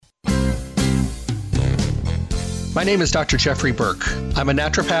My name is Dr. Jeffrey Burke. I'm a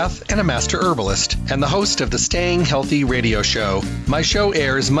naturopath and a master herbalist and the host of the Staying Healthy radio show. My show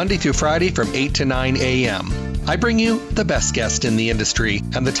airs Monday through Friday from 8 to 9 a.m. I bring you the best guest in the industry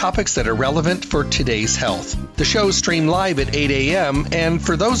and the topics that are relevant for today's health. The shows stream live at 8 a.m. and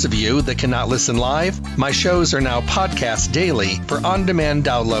for those of you that cannot listen live, my shows are now podcast daily for on-demand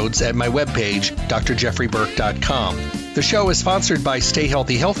downloads at my webpage, drjeffreyburke.com. The show is sponsored by Stay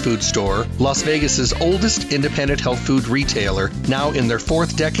Healthy Health Food Store, Las Vegas's oldest independent health food retailer, now in their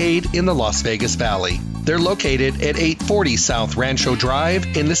fourth decade in the Las Vegas Valley. They're located at 840 South Rancho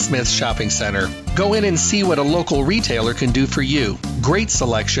Drive in the Smith Shopping Center. Go in and see what a local retailer can do for you. Great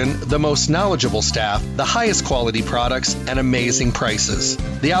selection, the most knowledgeable staff, the highest quality products, and amazing prices.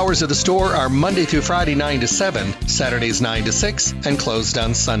 The hours of the store are Monday through Friday 9 to 7, Saturdays 9 to 6, and closed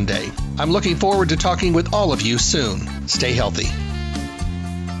on Sunday. I'm looking forward to talking with all of you soon. Stay healthy.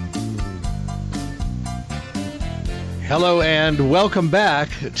 Hello and welcome back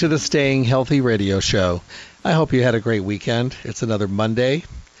to the Staying Healthy radio show. I hope you had a great weekend. It's another Monday.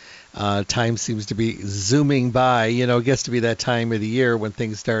 Time seems to be zooming by. You know, it gets to be that time of the year when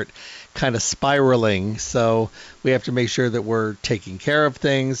things start kind of spiraling. So we have to make sure that we're taking care of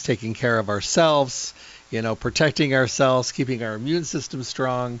things, taking care of ourselves, you know, protecting ourselves, keeping our immune system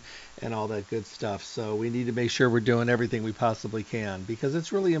strong, and all that good stuff. So we need to make sure we're doing everything we possibly can because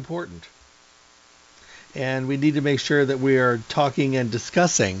it's really important. And we need to make sure that we are talking and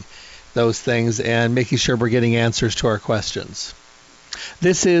discussing those things and making sure we're getting answers to our questions.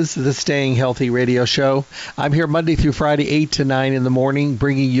 This is the Staying Healthy radio show. I'm here Monday through Friday, 8 to 9 in the morning,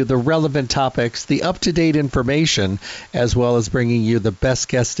 bringing you the relevant topics, the up-to-date information, as well as bringing you the best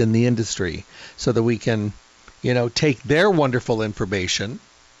guests in the industry so that we can, you know, take their wonderful information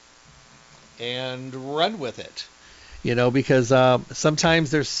and run with it. You know, because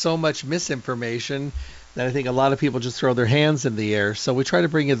sometimes there's so much misinformation that I think a lot of people just throw their hands in the air. So we try to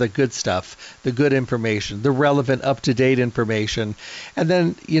bring you the good stuff, the good information, the relevant, up-to-date information. And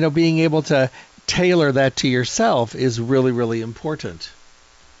then, you know, being able to tailor that to yourself is really, really important.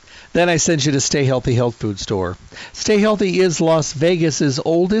 Then I send you to Stay Healthy Health Food Store. Stay Healthy is Las Vegas's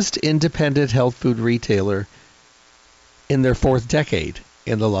oldest independent health food retailer in their fourth decade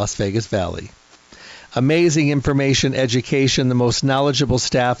in the Las Vegas Valley. Amazing information, education, the most knowledgeable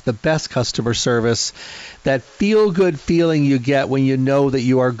staff, the best customer service, that feel-good feeling you get when you know that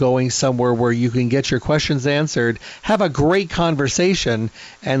you are going somewhere where you can get your questions answered, have a great conversation,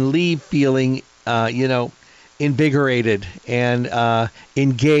 and leave feeling, invigorated and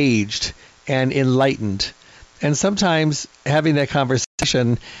engaged and enlightened. And sometimes having that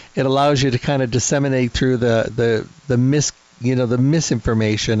conversation, it allows you to kind of disseminate through the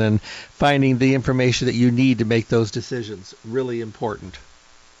misinformation and finding the information that you need to make those decisions. Really important.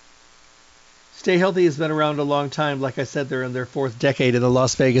 Stay Healthy has been around a long time. Like I said, they're in their fourth decade in the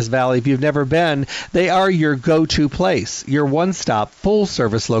Las Vegas Valley. If you've never been, they are your go-to place, your one-stop,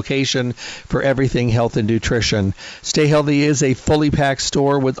 full-service location for everything health and nutrition. Stay Healthy is a fully packed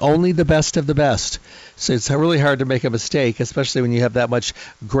store with only the best of the best. So it's really hard to make a mistake, especially when you have that much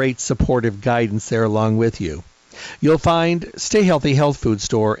great supportive guidance there along with you. You'll find Stay Healthy Health Food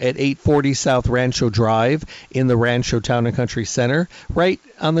Store at 840 South Rancho Drive in the Rancho Town and Country Center, right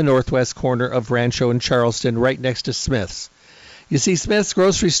on the northwest corner of Rancho and Charleston, right next to Smith's. You see Smith's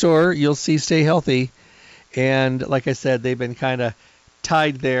grocery store, you'll see Stay Healthy. And like I said, they've been kind of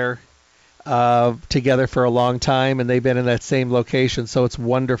tied there together for a long time, and they've been in that same location. So it's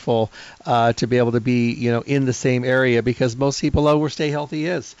wonderful to be able to be, in the same area because most people know where Stay Healthy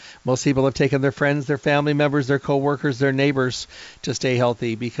is. Most people have taken their friends, their family members, their coworkers, their neighbors to Stay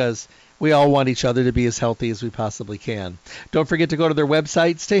Healthy because we all want each other to be as healthy as we possibly can. Don't forget to go to their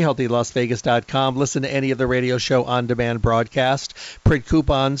website, stayhealthylasvegas.com. Listen to any of the radio show on-demand broadcast. Print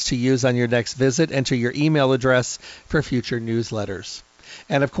coupons to use on your next visit. Enter your email address for future newsletters.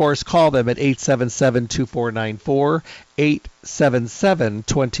 And, of course, call them at 877-2494,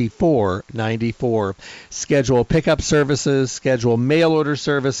 877-2494. Schedule pickup services, schedule mail order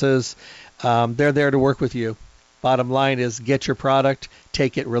services. They're there to work with you. Bottom line is get your product,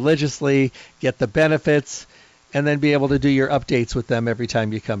 take it religiously, get the benefits, and then be able to do your updates with them every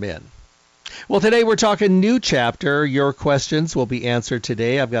time you come in. Well, today we're talking new chapter. Your questions will be answered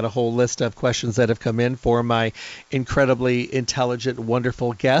today. I've got a whole list of questions that have come in for my incredibly intelligent,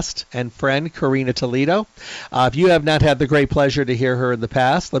 wonderful guest and friend, Karina Toledo. If you have not had the great pleasure to hear her in the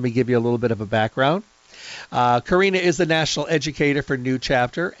past, let me give you a little bit of a background. Karina is the national educator for New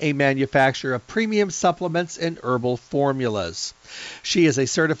Chapter, a manufacturer of premium supplements and herbal formulas. She is a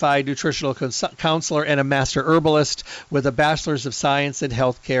certified nutritional counselor and a master herbalist with a bachelor's of science in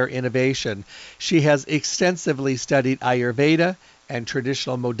healthcare innovation. She has extensively studied Ayurveda and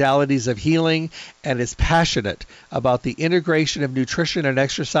traditional modalities of healing and is passionate about the integration of nutrition and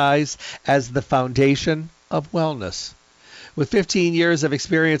exercise as the foundation of wellness. With 15 years of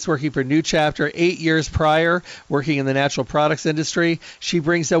experience working for New Chapter, 8 years prior working in the natural products industry, she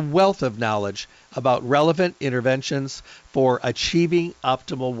brings a wealth of knowledge about relevant interventions for achieving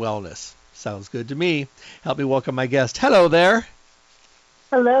optimal wellness. Sounds good to me. Help me welcome my guest. Hello there.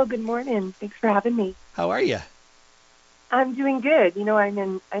 Hello, good morning. Thanks for having me. How are you? I'm doing good.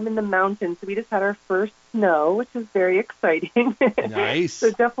 I'm in the mountains, so we just had our first snow, which is very exciting. Nice.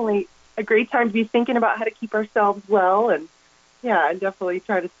 So definitely a great time to be thinking about how to keep ourselves well and definitely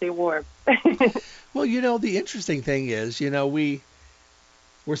try to stay warm. Well, the interesting thing is,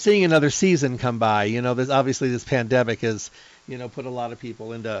 we're seeing another season come by. There's obviously this pandemic has, put a lot of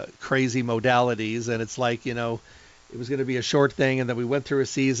people into crazy modalities, and it's like, it was going to be a short thing, and then we went through a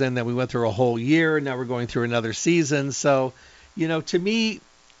season, then we went through a whole year, and now we're going through another season. So, to me,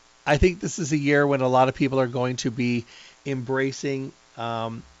 I think this is a year when a lot of people are going to be embracing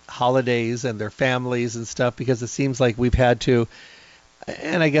holidays and their families and stuff, because it seems like we've had to,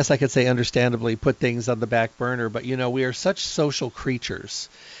 and I guess I could say understandably, put things on the back burner. But, we are such social creatures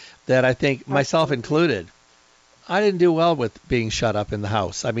that I think, myself included, I didn't do well with being shut up in the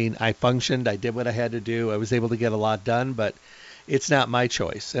house. I mean, I functioned, I did what I had to do, I was able to get a lot done, but it's not my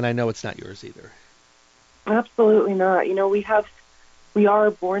choice, and I know it's not yours either. Absolutely not. We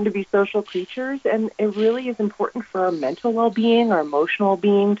are born to be social creatures, and it really is important for our mental well-being, our emotional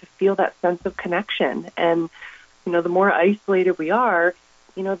well-being, to feel that sense of connection. And, the more isolated we are,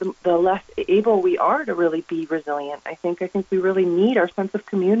 the less able we are to really be resilient. I think we really need our sense of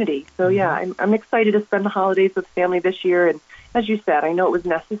community. So, I'm excited to spend the holidays with family this year. And as you said, I know it was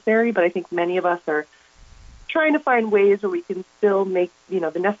necessary, but I think many of us are trying to find ways where we can still make,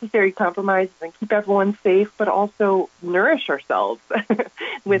 the necessary compromises and keep everyone safe, but also nourish ourselves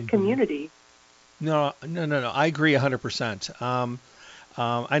with community. No. I agree 100%.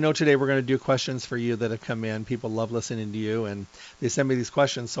 I know today we're going to do questions for you that have come in. People love listening to you, and they send me these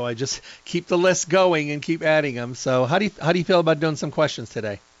questions, so I just keep the list going and keep adding them. So how do you feel about doing some questions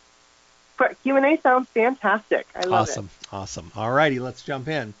today? Q&A sounds fantastic. I love it. Awesome. All righty, let's jump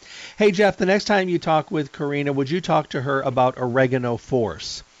in. Hey, Jeff, the next time you talk with Karina, would you talk to her about Oregano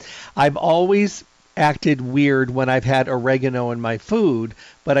Force? I've always acted weird when I've had oregano in my food,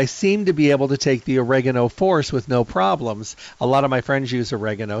 but I seem to be able to take the Oregano Force with no problems. A lot of my friends use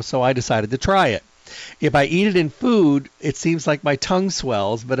oregano, so I decided to try it. If I eat it in food, it seems like my tongue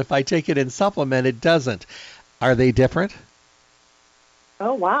swells, but if I take it in supplement, it doesn't. Are they different?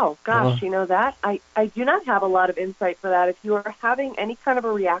 Oh, wow. Gosh, that. I do not have a lot of insight for that. If you are having any kind of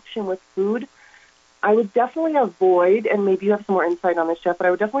a reaction with food, I would definitely avoid, and maybe you have some more insight on this, Jeff, but I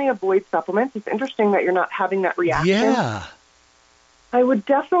would definitely avoid supplements. It's interesting that you're not having that reaction. Yeah. I would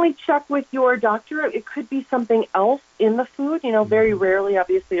definitely check with your doctor. It could be something else in the food. Very rarely,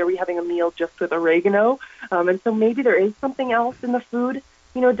 obviously, are we having a meal just with oregano. And so maybe there is something else in the food.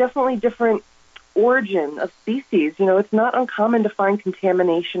 Definitely different origin of species. It's not uncommon to find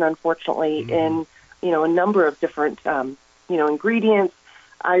contamination, unfortunately, in, a number of different, ingredients.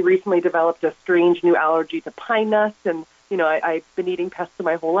 I recently developed a strange new allergy to pine nuts, and, I've been eating pesto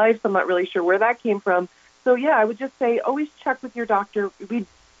my whole life, so I'm not really sure where that came from. So, I would just say always check with your doctor.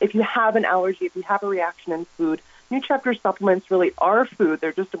 If you have an allergy, if you have a reaction in food, New Chapter supplements really are food.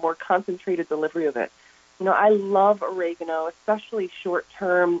 They're just a more concentrated delivery of it. I love oregano, especially short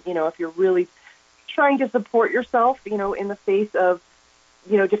term, if you're really trying to support yourself, in the face of,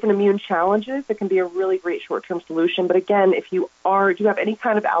 different immune challenges. It can be a really great short-term solution. But again, if you do have any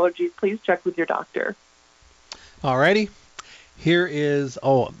kind of allergies, please check with your doctor. All righty. Here is,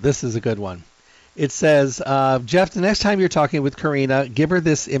 this is a good one. It says, Jeff, the next time you're talking with Karina, give her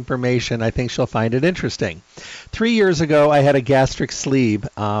this information. I think she'll find it interesting. 3 years ago, I had a gastric sleeve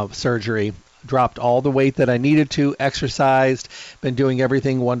surgery. Dropped all the weight that I needed to, exercised, been doing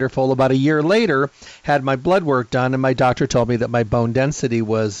everything wonderful. About a year later, had my blood work done, and my doctor told me that my bone density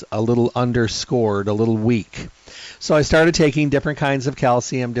was a little underscored, a little weak. So I started taking different kinds of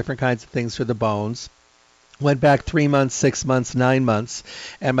calcium, different kinds of things for the bones. Went back 3 months, 6 months, 9 months,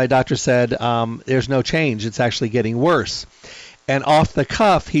 and my doctor said, there's no change. It's actually getting worse. And off the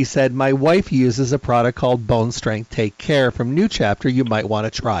cuff, he said, my wife uses a product called Bone Strength Take Care from New Chapter. You might want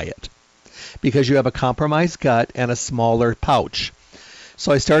to try it, because you have a compromised gut and a smaller pouch.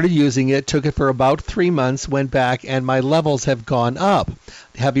 So I started using it, took it for about 3 months, went back, and my levels have gone up.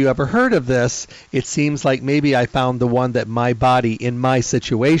 Have you ever heard of this? It seems like maybe I found the one that my body, in my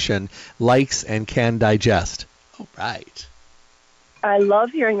situation, likes and can digest. All right. I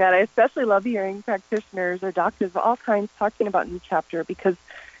love hearing that. I especially love hearing practitioners or doctors of all kinds talking about New Chapter because,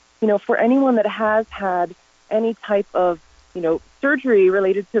 for anyone that has had any type of, surgery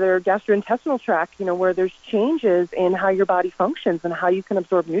related to their gastrointestinal tract, where there's changes in how your body functions and how you can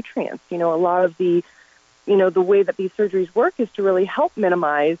absorb nutrients. A lot of the way that these surgeries work is to really help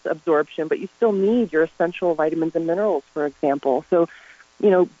minimize absorption, but you still need your essential vitamins and minerals, for example. So,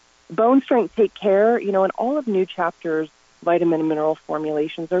 Bone Strength Take Care, and all of New Chapter's vitamin and mineral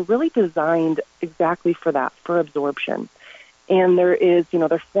formulations are really designed exactly for that, for absorption. And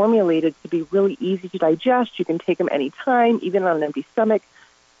they're formulated to be really easy to digest. You can take them anytime, even on an empty stomach.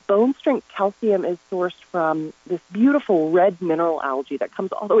 Bone Strength Calcium is sourced from this beautiful red mineral algae that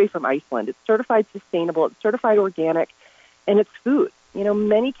comes all the way from Iceland. It's certified sustainable, it's certified organic, and it's food.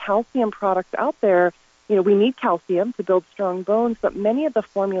 Many calcium products out there, we need calcium to build strong bones, but many of the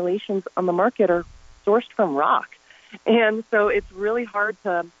formulations on the market are sourced from rock. And so it's really hard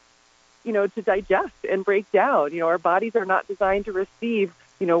to digest and break down. Our bodies are not designed to receive,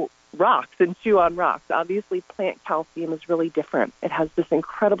 rocks and chew on rocks. Obviously, plant calcium is really different. It has this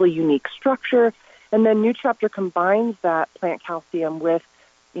incredibly unique structure. And then New Chapter combines that plant calcium with,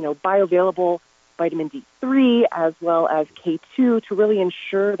 bioavailable vitamin D3 as well as K2 to really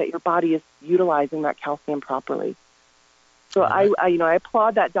ensure that your body is utilizing that calcium properly. So I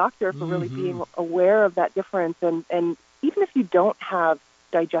applaud that doctor for really being aware of that difference. And even if you don't have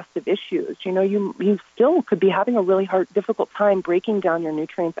digestive issues, you still could be having a really difficult time breaking down your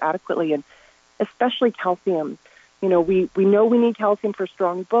nutrients adequately, and especially calcium. We know we need calcium for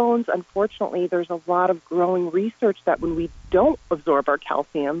strong bones. Unfortunately, there's a lot of growing research that when we don't absorb our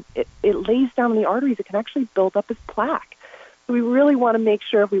calcium, it lays down in the arteries. It can actually build up as plaque. So we really want to make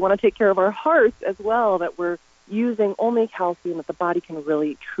sure, if we want to take care of our hearts as well, that we're using only calcium that the body can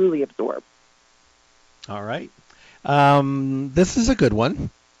really, truly absorb. All right. This is a good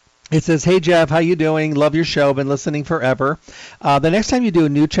one. It says, "Hey, Jeff, how you doing? Love your show. Been listening forever. The next time you do a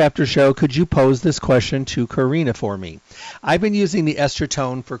New Chapter show, could you pose this question to Karina for me? I've been using the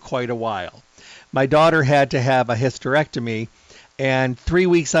Estrotone for quite a while. My daughter had to have a hysterectomy, and 3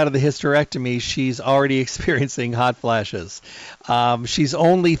 weeks out of the hysterectomy, she's already experiencing hot flashes. She's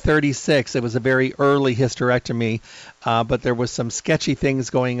only 36. It was a very early hysterectomy, but there was some sketchy things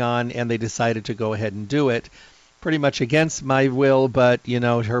going on, and they decided to go ahead and do it. Pretty much against my will, but,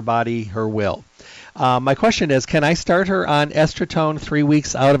 her body, her will. My question is, can I start her on Estrotone 3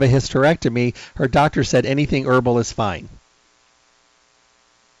 weeks out of a hysterectomy? Her doctor said anything herbal is fine."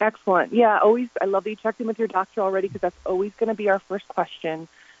 Excellent. Yeah, I love that you checked in with your doctor already, because that's always going to be our first question.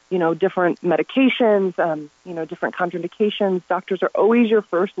 Different medications, different contraindications. Doctors are always your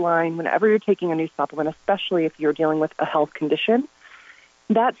first line whenever you're taking a new supplement, especially if you're dealing with a health condition.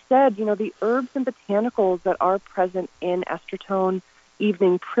 That said, the herbs and botanicals that are present in Estrotone,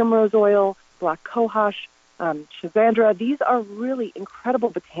 evening primrose oil, black cohosh, Schisandra, these are really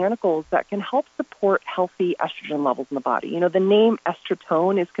incredible botanicals that can help support healthy estrogen levels in the body. The name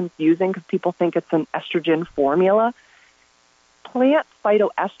Estrotone is confusing because people think it's an estrogen formula. Plant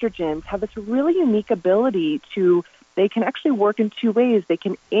phytoestrogens have this really unique ability they can actually work in two ways. They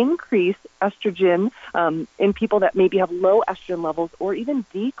can increase estrogen in people that maybe have low estrogen levels, or even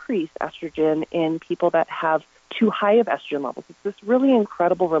decrease estrogen in people that have too high of estrogen levels. It's this really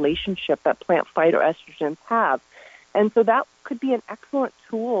incredible relationship that plant phytoestrogens have. And so that could be an excellent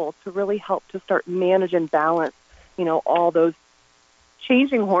tool to really help to start manage and balance, all those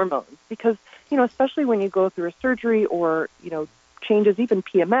changing hormones. Because, especially when you go through a surgery or, changes, even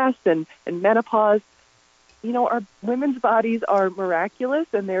PMS and menopause, our women's bodies are miraculous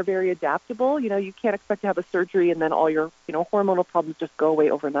and they're very adaptable. You can't expect to have a surgery and then all your, hormonal problems just go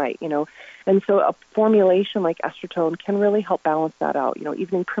away overnight, And so a formulation like Estrotone can really help balance that out.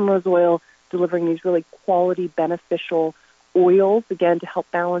 Evening primrose oil, delivering these really quality, beneficial oils, again, to help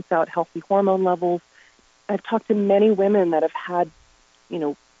balance out healthy hormone levels. I've talked to many women that have had,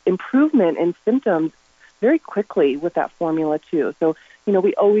 improvement in symptoms very quickly with that formula too. So,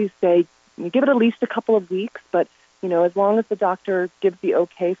 we always say, you give it at least a couple of weeks, but, as long as the doctor gives the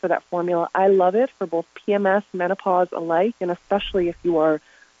okay for that formula, I love it for both PMS, menopause alike, and especially if you are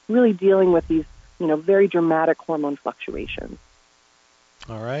really dealing with these, very dramatic hormone fluctuations.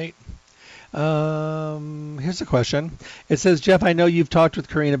 All right. Here's a question. It says, Jeff, I know you've talked with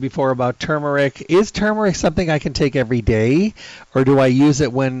Karina before about turmeric. Is turmeric something I can take every day, or do I use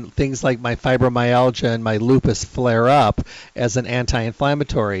it when things like my fibromyalgia and my lupus flare up as an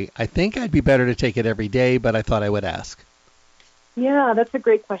anti-inflammatory? I think I'd be better to take it every day, but I thought I would ask. Yeah, that's a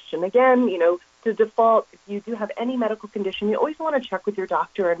great question. Again, to default, if you do have any medical condition, you always want to check with your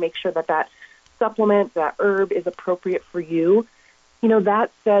doctor and make sure that that supplement, that herb is appropriate for you.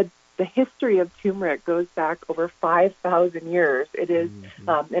 That said, the history of turmeric goes back over 5,000 years. It is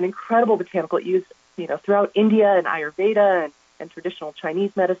an incredible botanical use, throughout India and Ayurveda and traditional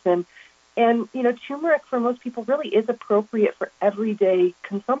Chinese medicine. And, turmeric for most people really is appropriate for everyday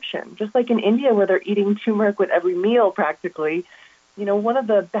consumption. Just like in India where they're eating turmeric with every meal practically, one of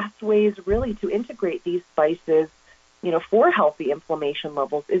the best ways really to integrate these spices, for healthy inflammation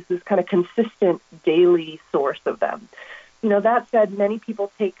levels is this kind of consistent daily source of them. That said, many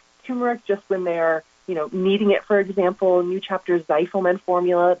people take turmeric just when they're, needing it. For example, New Chapter's Zyphomen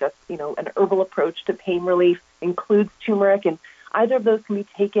formula, that's, an herbal approach to pain relief, includes turmeric, and either of those can be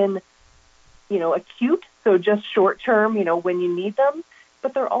taken, acute, so just short term, when you need them,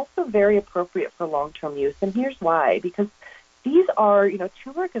 but they're also very appropriate for long-term use. And here's why, because these are,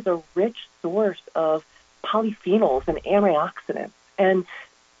 turmeric is a rich source of polyphenols and antioxidants. And,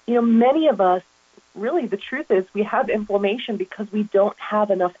 many of us, really, the truth is we have inflammation because we don't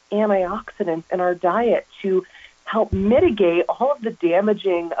have enough antioxidants in our diet to help mitigate all of the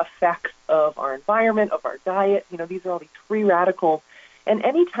damaging effects of our environment, of our diet. These are all these free radicals. And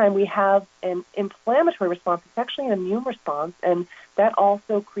anytime we have an inflammatory response, it's actually an immune response, and that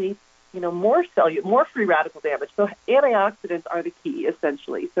also creates, more free radical damage. So antioxidants are the key,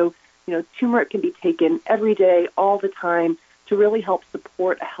 essentially. So, turmeric can be taken every day, all the time, to really help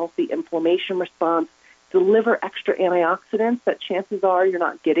support a healthy inflammation response, deliver extra antioxidants that chances are you're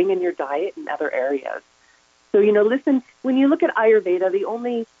not getting in your diet in other areas. So, listen, when you look at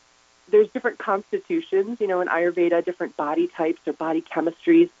Ayurveda, there's different constitutions, in Ayurveda, different body types or body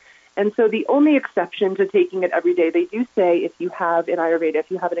chemistries. And so the only exception to taking it every day, they do say if you have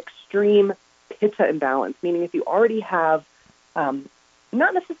an extreme pitta imbalance, meaning if you already have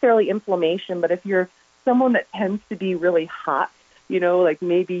not necessarily inflammation, but if you're someone that tends to be really hot, like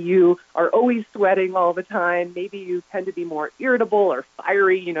maybe you are always sweating all the time, maybe you tend to be more irritable or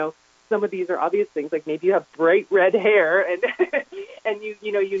fiery, some of these are obvious things, like maybe you have bright red hair and and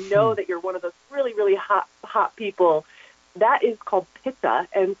you know that you're one of those really, really hot people. That is called pitta.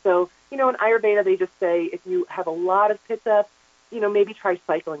 And so, in Ayurveda, they just say if you have a lot of pitta, maybe try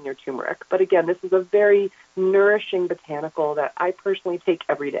cycling your turmeric. But again, this is a very nourishing botanical that I personally take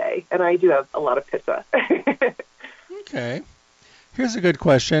every day, and I do have a lot of pitta. Okay. Here's a good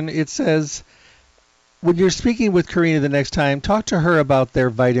question. It says, when you're speaking with Karina the next time, talk to her about their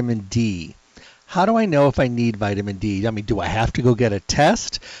vitamin D. How do I know if I need vitamin D? I mean, do I have to go get a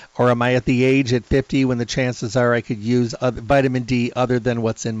test, or am I at the age at 50 when the chances are I could use vitamin D other than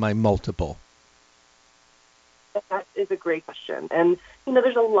what's in my multiple? That is a great question. And,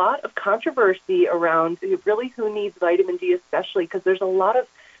 there's a lot of controversy around really who needs vitamin D, especially because there's a lot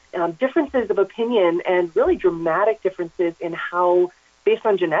of differences of opinion and really dramatic differences in how, based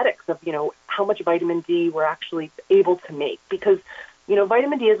on genetics of, how much vitamin D we're actually able to make. Because,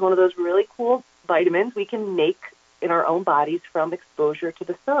 vitamin D is one of those really cool vitamins we can make in our own bodies from exposure to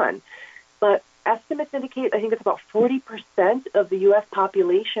the sun. But estimates indicate, I think it's about 40% of the U.S.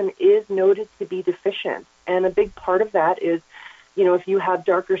 population is noted to be deficient. And a big part of that is, if you have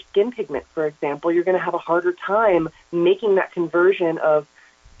darker skin pigment, for example, you're going to have a harder time making that conversion of,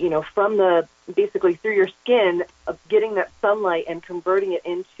 from basically through your skin, of getting that sunlight and converting it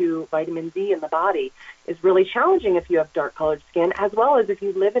into vitamin D in the body is really challenging if you have dark-colored skin, as well as if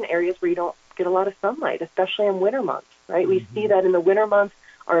you live in areas where you don't get a lot of sunlight, especially in winter months, right? We see that in the winter months,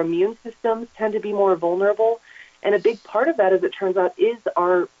 our immune systems tend to be more vulnerable. And a big part of that, as it turns out, is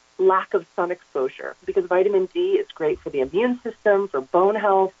our lack of sun exposure, because vitamin D is great for the immune system, for bone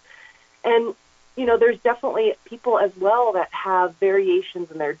health. And, there's definitely people as well that have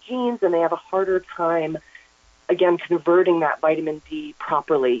variations in their genes, and they have a harder time, again, converting that vitamin D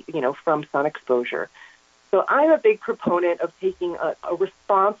properly, from sun exposure. So I'm a big proponent of taking a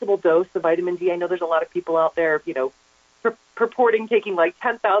responsible dose of vitamin D. I know there's a lot of people out there, purporting taking like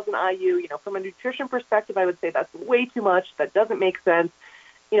 10,000 IU. From a nutrition perspective, I would say that's way too much. That doesn't make sense,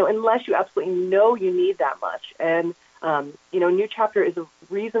 unless you absolutely know you need that much. And, New Chapter is a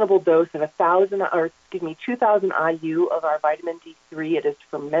reasonable dose of 2,000 IU of our vitamin D3. It is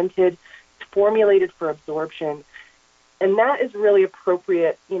fermented, it's formulated for absorption. And that is really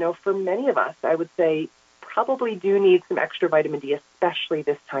appropriate, for many of us. I would say probably do need some extra vitamin D, especially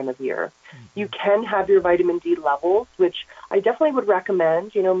this time of year. You can have your vitamin D levels, which I definitely would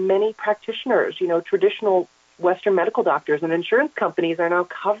recommend. Many practitioners, traditional Western medical doctors and insurance companies are now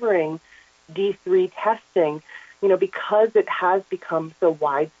covering D3 testing, because it has become so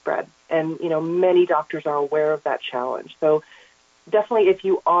widespread. And, many doctors are aware of that challenge. So definitely if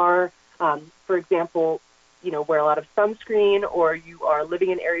you are, for example, wear a lot of sunscreen, or you are living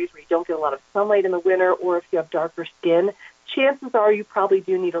in areas where you don't get a lot of sunlight in the winter, or if you have darker skin, chances are you probably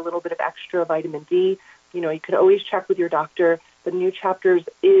do need a little bit of extra vitamin D. You can always check with your doctor. The New Chapters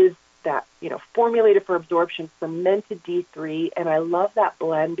is that, formulated for absorption, fermented D3, and I love that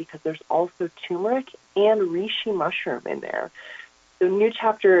blend because there's also turmeric and reishi mushroom in there. So New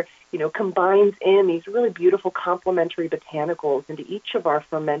Chapter, combines in these really beautiful complementary botanicals into each of our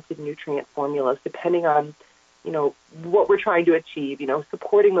fermented nutrient formulas, depending on, what we're trying to achieve,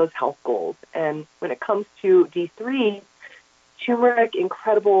 supporting those health goals. And when it comes to D3, turmeric,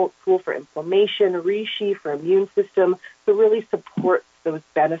 incredible tool for inflammation, reishi for immune system, so really supports those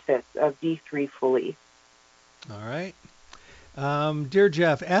benefits of D3 fully. All right. Dear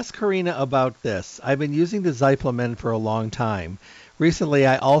Jeff, ask Karina about this. I've been using the Zyplemen for a long time. Recently,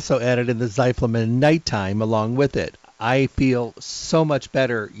 I also added in the Zyplemen nighttime along with it. I feel so much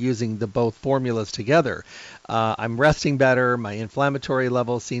better using the both formulas together. I'm resting better. My inflammatory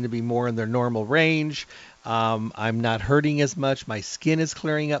levels seem to be more in their normal range. I'm not hurting as much. My skin is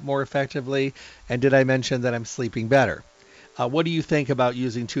clearing up more effectively. And did I mention that I'm sleeping better? What do you think about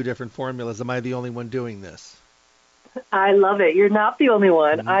using two different formulas? Am I the only one doing this? I love it. You're not the only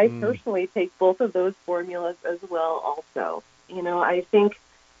one. Mm-hmm. I personally take both of those formulas as well also. I think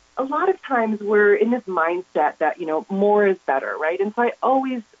a lot of times we're in this mindset that, more is better, right? And so I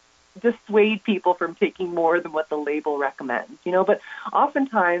always dissuade people from taking more than what the label recommends, but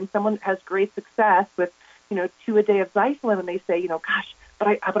oftentimes someone has great success with, 2 a day of Zyplemen, and they say, gosh,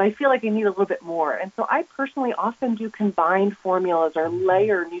 but I feel like I need a little bit more. And so I personally often do combined formulas or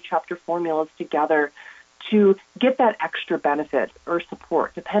layer New Chapter formulas together to get that extra benefit or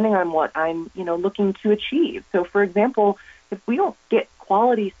support, depending on what I'm, looking to achieve. So, for example, if we don't get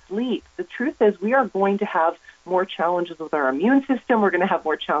quality sleep, the truth is we are going to have more challenges with our immune system. We're going to have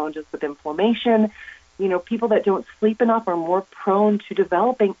more challenges with inflammation. People that don't sleep enough are more prone to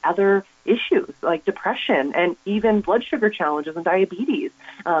developing other issues like depression and even blood sugar challenges and diabetes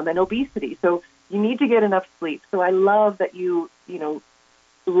and obesity. So you need to get enough sleep. So I love that you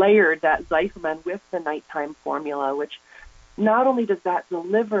layered that Zyplemen with the nighttime formula, which not only does that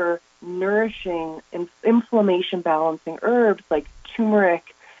deliver nourishing and inflammation balancing herbs like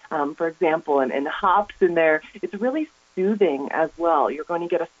turmeric, for example, and hops in there, it's really soothing as well. You're going to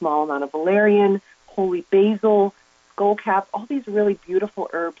get a small amount of valerian, holy basil, skullcap, all these really beautiful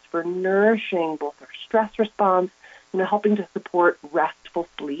herbs for nourishing both our stress response, helping to support restful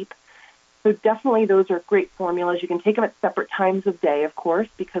sleep. So definitely those are great formulas. You can take them at separate times of day, of course,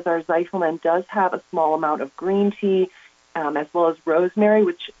 because our Zyplemen does have a small amount of green tea as well as rosemary,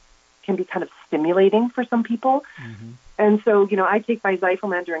 which can be kind of stimulating for some people. Mm-hmm. And so, I take my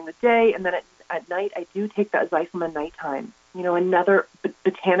Zyplemen during the day, and then at night I do take that Zyplemen nighttime. Another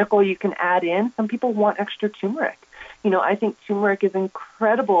botanical you can add in, some people want extra turmeric. I think turmeric is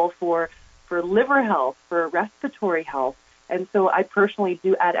incredible for liver health, for respiratory health. And so I personally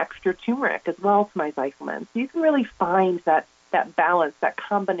do add extra turmeric as well to my Zyplemen. So you can really find that balance, that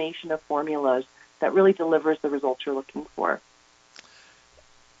combination of formulas that really delivers the results you're looking for.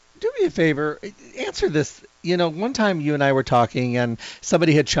 Do me a favor, answer this. One time you and I were talking and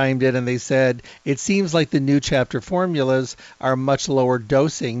somebody had chimed in and they said, it seems like the New Chapter formulas are much lower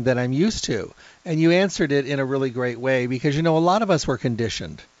dosing than I'm used to. And you answered it in a really great way because, a lot of us were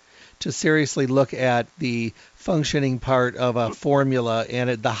conditioned to seriously look at the functioning part of a formula,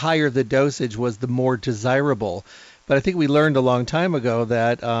 and the higher the dosage was, the more desirable. But I think we learned a long time ago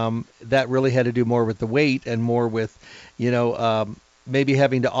that that really had to do more with the weight and more with, maybe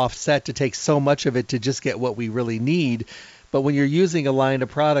having to offset to take so much of it to just get what we really need. But when you're using a line of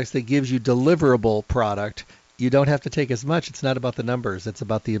products that gives you deliverable product, you don't have to take as much. It's not about the numbers. It's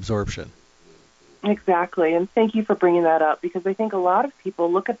about the absorption. Exactly. And thank you for bringing that up, because I think a lot of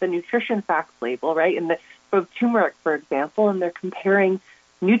people look at the nutrition facts label, right, and of turmeric, for example, and they're comparing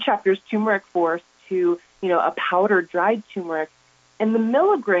New Chapter's turmeric force to, a powdered dried turmeric. And the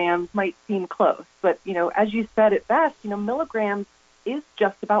milligrams might seem close, but, as you said it best, milligrams is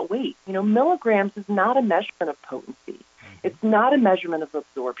just about weight. Milligrams is not a measurement of potency. Mm-hmm. It's not a measurement of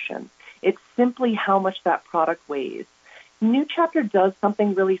absorption. It's simply how much that product weighs. New Chapter does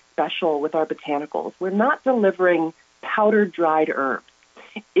something really special with our botanicals. We're not delivering powdered dried herbs.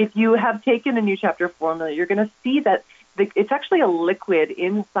 If you have taken a New Chapter formula, you're going to see that it's actually a liquid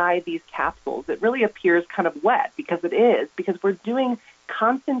inside these capsules. It really appears kind of wet because it is, because we're doing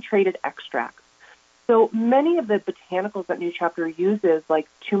concentrated extracts. So many of the botanicals that New Chapter uses, like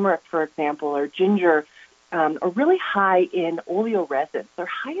turmeric, for example, or ginger, are really high in oleoresins. They're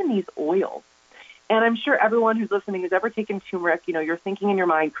high in these oils. And I'm sure everyone who's listening has ever taken turmeric. You're thinking in your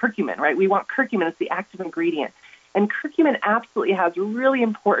mind curcumin, right? We want curcumin as the active ingredient. And curcumin absolutely has really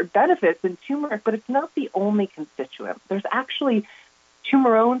important benefits in turmeric, but it's not the only constituent. There's actually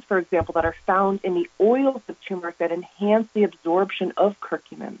turmerones, for example, that are found in the oils of turmeric that enhance the absorption of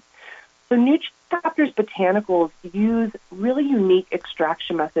curcumin. So New Chapter's botanicals use really unique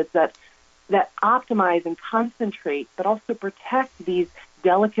extraction methods that optimize and concentrate, but also protect these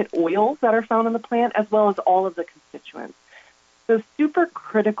delicate oils that are found in the plant, as well as all of the constituents. So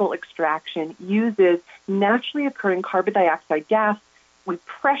supercritical extraction uses naturally occurring carbon dioxide gas. We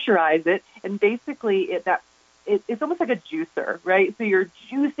pressurize it, and basically it's almost like a juicer, right? So you're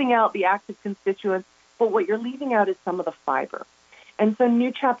juicing out the active constituents, but what you're leaving out is some of the fiber. And so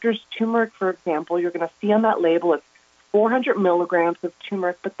New Chapter's turmeric, for example, you're going to see on that label, it's 400 milligrams of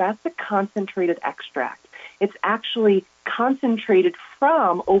turmeric, but that's a concentrated extract. It's actually concentrated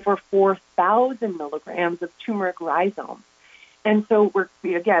from over 4,000 milligrams of turmeric rhizome. And so we're,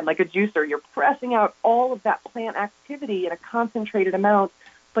 again, like a juicer, you're pressing out all of that plant activity in a concentrated amount,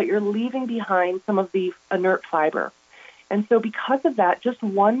 but you're leaving behind some of the inert fiber. And so because of that, just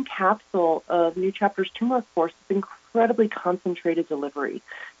one capsule of New Chapter's turmeric force is incredibly concentrated delivery.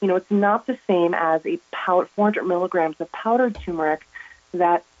 It's not the same as a 400 milligrams of powdered turmeric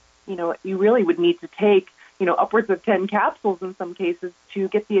that, you really would need to take, upwards of 10 capsules in some cases to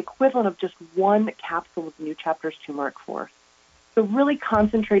get the equivalent of just one capsule of New Chapter's turmeric force. So really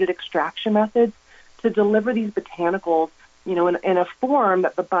concentrated extraction methods to deliver these botanicals, in a form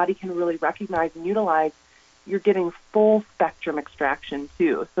that the body can really recognize and utilize. You're getting full spectrum extraction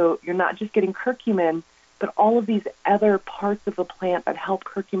too. So you're not just getting curcumin, but all of these other parts of the plant that help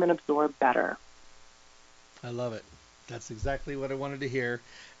curcumin absorb better. I love it. That's exactly what I wanted to hear.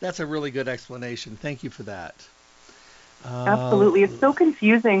 That's a really good explanation. Thank you for that. Absolutely. It's so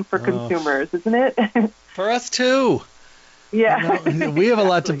confusing for consumers, isn't it? For us too. Yeah. We have a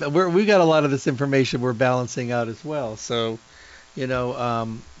lot to. We got a lot of this information we're balancing out as well. So, we're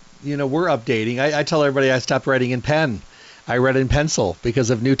updating. I tell everybody I stopped writing in pen. I read in pencil because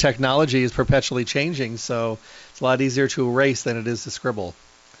of new technology is perpetually changing. So it's a lot easier to erase than it is to scribble.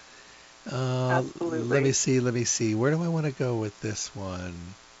 Absolutely. Let me see. Where do I want to go with this one?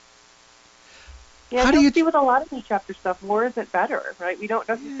 Yeah, you'll see with a lot of New Chapter stuff, more isn't better, right? We don't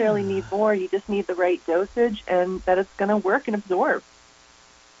necessarily need more. You just need the right dosage and that it's going to work and absorb.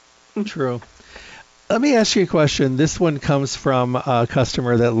 True. Let me ask you a question. This one comes from a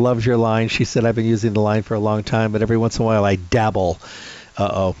customer that loves your line. She said, I've been using the line for a long time, but every once in a while I dabble.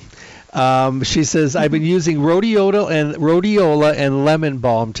 She says, I've been using rhodiola and lemon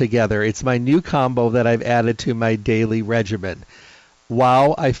balm together. It's my new combo that I've added to my daily regimen.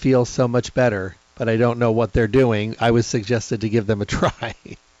 Wow, I feel so much better, but I don't know what they're doing. I was suggested to give them a try.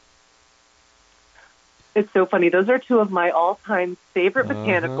 It's so funny. Those are two of my all-time favorite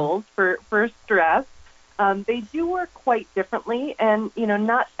botanicals for stress. They do work quite differently, and,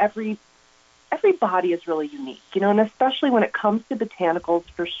 not every body is really unique, and especially when it comes to botanicals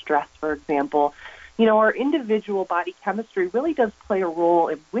for stress, for example, our individual body chemistry really does play a role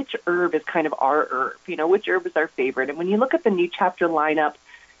in which herb is kind of our herb, which herb is our favorite. And when you look at the New Chapter lineup,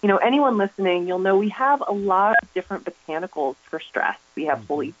 anyone listening, you'll know we have a lot of different botanicals for stress. We have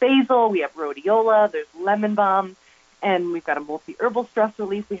holy basil, we have rhodiola, there's lemon balm, and we've got a multi-herbal stress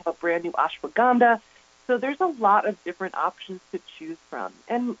relief. We have a brand new ashwagandha. So there's a lot of different options to choose from.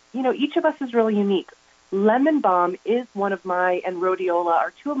 And, each of us is really unique. Lemon balm is one of my, and rhodiola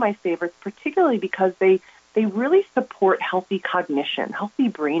are two of my favorites, particularly because they really support healthy cognition, healthy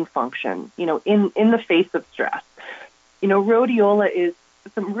brain function, in the face of stress. Rhodiola is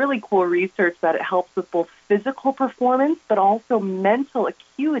some really cool research that it helps with both physical performance, but also mental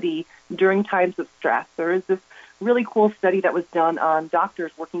acuity during times of stress. There is this really cool study that was done on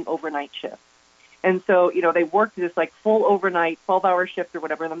doctors working overnight shifts. And so, they worked this full overnight, 12-hour shift or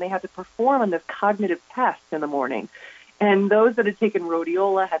whatever, and then they had to perform on this cognitive test in the morning. And those that had taken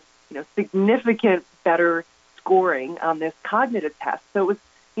rhodiola had, significant better scoring on this cognitive test. So it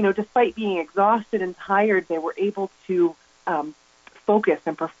was, despite being exhausted and tired, they were able to focus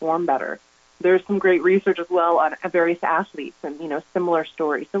and perform better. There's some great research as well on various athletes and, similar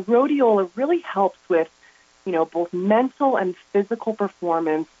stories. So rhodiola really helps with, both mental and physical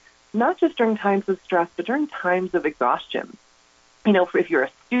performance, not just during times of stress, but during times of exhaustion. if you're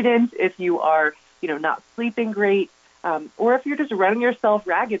a student, if you are, not sleeping great, or if you're just running yourself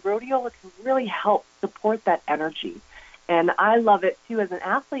ragged, rhodiola can really help support that energy. And I love it, too, as an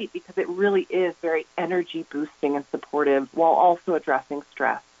athlete because it really is very energy boosting and supportive while also addressing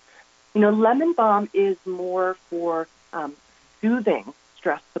stress. Lemon balm is more for soothing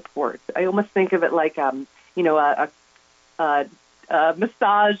stress support. I almost think of it like, a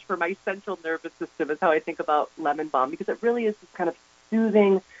massage for my central nervous system is how I think about lemon balm, because it really is this kind of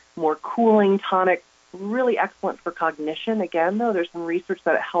soothing, more cooling tonic, really excellent for cognition. Again, though, there's some research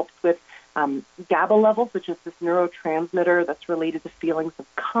that it helps with GABA levels, which is this neurotransmitter that's related to feelings of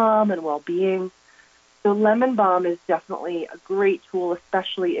calm and well-being. So lemon balm is definitely a great tool,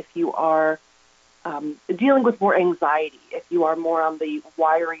 especially if you are dealing with more anxiety, if you are more on the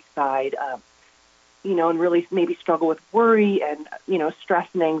wiry side, and really maybe struggle with worry and, stress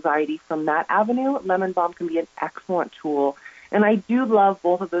and anxiety from that avenue. Lemon balm can be an excellent tool. And I do love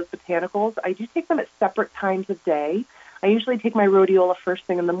both of those botanicals. I do take them at separate times of day. I usually take my rhodiola first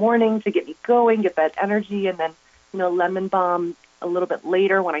thing in the morning to get me going, get that energy, and then, lemon balm a little bit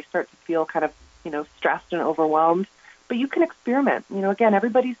later when I start to feel kind of, stressed and overwhelmed. But you can experiment. Again,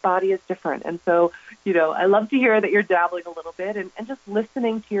 everybody's body is different. And so, I love to hear that you're dabbling a little bit and just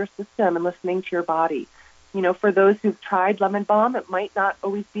listening to your system and listening to your body. For those who've tried lemon balm, it might not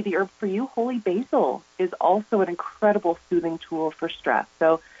always be the herb for you. Holy basil is also an incredible soothing tool for stress.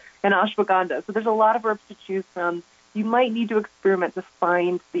 So, and ashwagandha. So there's a lot of herbs to choose from. You might need to experiment to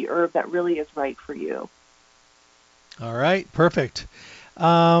find the herb that really is right for you. All right, perfect.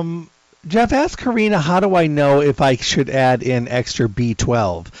 Jeff, ask Karina, how do I know if I should add in extra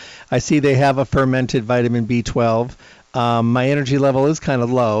B12? I see they have a fermented vitamin B12. My energy level is kind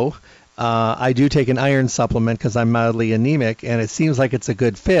of low. I do take an iron supplement because I'm mildly anemic, and it seems like it's a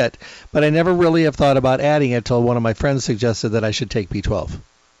good fit, but I never really have thought about adding it until one of my friends suggested that I should take B12.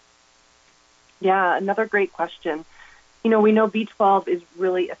 Yeah, another great question. We know B12 is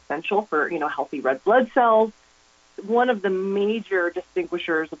really essential for, healthy red blood cells. One of the major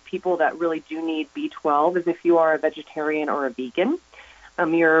distinguishers of people that really do need B12 is if you are a vegetarian or a vegan.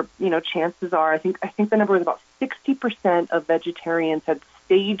 Your, chances are, I think the number is about 60% of vegetarians had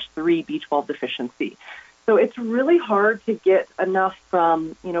stage 3 B12 deficiency. So it's really hard to get enough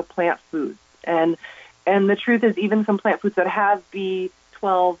from, plant foods. And the truth is, even some plant foods that have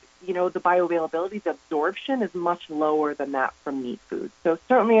B12, the bioavailability, the absorption is much lower than that from meat foods. So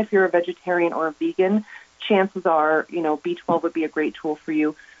certainly if you're a vegetarian or a vegan, chances are, B12 would be a great tool for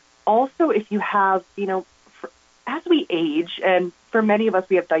you. Also, if you have, as we age, and for many of us,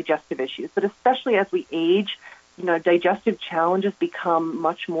 we have digestive issues, but especially as we age, digestive challenges become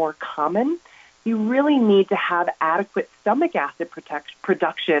much more common. You really need to have adequate stomach acid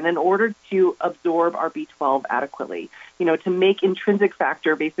production in order to absorb our B12 adequately. To make intrinsic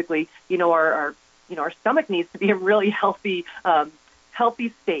factor, basically, our stomach needs to be in really healthy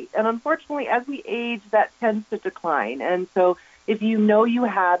state. And unfortunately, as we age, that tends to decline. And so if you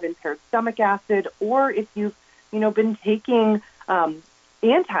have impaired stomach acid, or if you've, been taking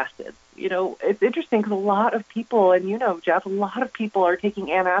antacids, it's interesting because a lot of people, and Jeff, a lot of people are taking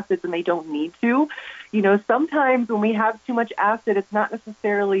antacids and they don't need to. Sometimes when we have too much acid, it's not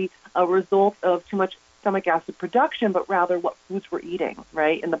necessarily a result of too much stomach acid production, but rather what foods we're eating,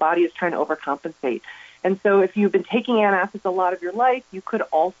 right? And the body is trying to overcompensate. And so if you've been taking antacids a lot of your life, you could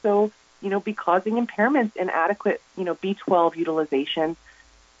also, be causing impairments in adequate, B12 utilization.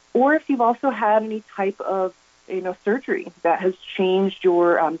 Or if you've also had any type of, surgery that has changed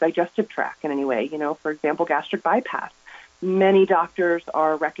your digestive tract in any way, for example, gastric bypass. Many doctors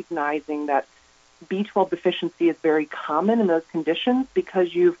are recognizing that B12 deficiency is very common in those conditions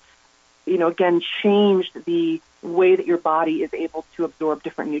because you've, again, changed the way that your body is able to absorb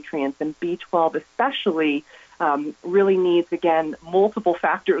different nutrients. And B12 especially really needs, again, multiple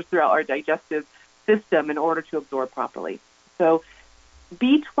factors throughout our digestive system in order to absorb properly. So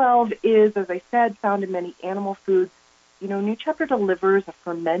B12 is, as I said, found in many animal foods. New Chapter delivers a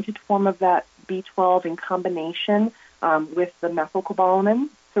fermented form of that B12 in combination with the methylcobalamin.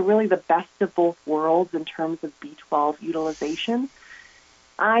 So really the best of both worlds in terms of B12 utilization.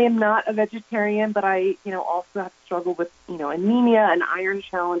 I am not a vegetarian, but I, also have struggled with, anemia and iron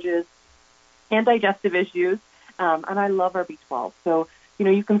challenges and digestive issues, and I love our B12. So,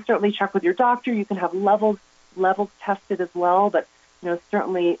 you can certainly check with your doctor. You can have levels tested as well, but,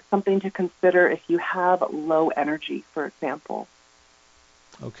 certainly something to consider if you have low energy, for example.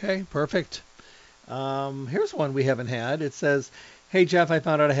 Okay, perfect. Here's one we haven't had. It says, hey, Jeff, I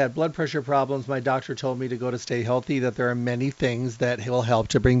found out I had blood pressure problems. My doctor told me to go to Stay Healthy, that there are many things that will help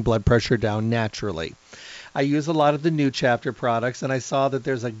to bring blood pressure down naturally. I use a lot of the New Chapter products, and I saw that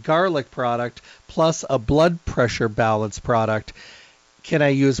there's a garlic product plus a blood pressure balance product. Can I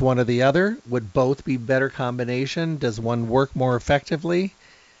use one or the other? Would both be better combination? Does one work more effectively?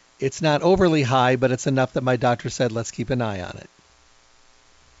 It's not overly high, but it's enough that my doctor said, let's keep an eye on it.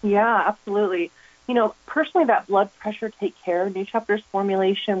 Yeah, absolutely. Personally, that blood pressure take care New Chapter's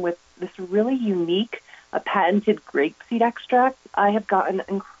formulation with this really unique patented grapeseed extract, I have gotten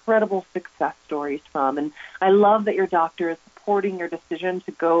incredible success stories from. And I love that your doctor is supporting your decision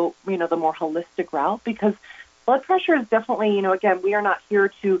to go, the more holistic route, because blood pressure is definitely, again, we are not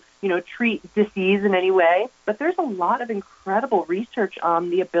here to, treat disease in any way, but there's a lot of incredible research on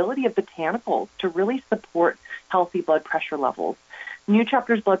the ability of botanicals to really support healthy blood pressure levels. New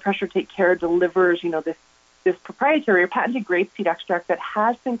Chapter's Blood Pressure Take Care delivers, this proprietary or patented grapeseed extract that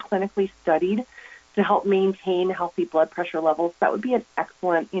has been clinically studied to help maintain healthy blood pressure levels. That would be an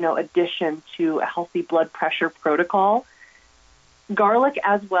excellent, addition to a healthy blood pressure protocol. Garlic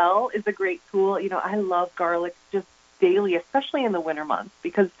as well is a great tool. I love garlic just daily, especially in the winter months,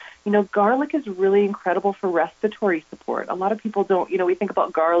 because, garlic is really incredible for respiratory support. A lot of people don't, we think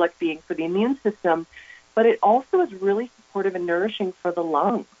about garlic being for the immune system, but it also is really supportive and nourishing for the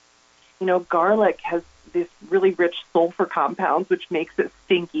lungs. Garlic has this really rich sulfur compounds, which makes it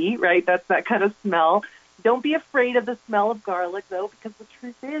stinky, right? That's that kind of smell. Don't be afraid of the smell of garlic, though, because the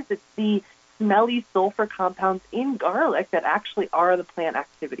truth is it's the smelly sulfur compounds in garlic that actually are the plant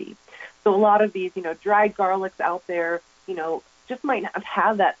activity. So a lot of these, dried garlics out there, just might not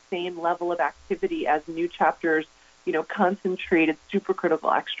have that same level of activity as New Chapter's, concentrated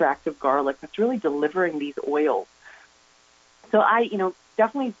supercritical extract of garlic that's really delivering these oils. So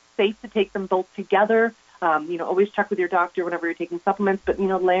definitely safe to take them both together. Always check with your doctor whenever you're taking supplements, but,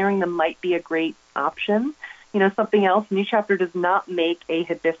 layering them might be a great option. Something else, New Chapter does not make a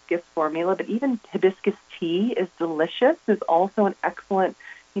hibiscus formula, but even hibiscus tea is delicious. It's also an excellent,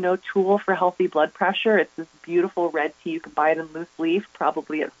 tool for healthy blood pressure. It's this beautiful red tea. You can buy it in loose leaf,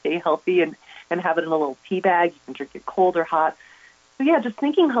 probably at Stay Healthy, and have it in a little tea bag. You can drink it cold or hot. So yeah, just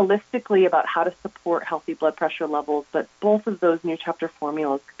thinking holistically about how to support healthy blood pressure levels, but both of those New Chapter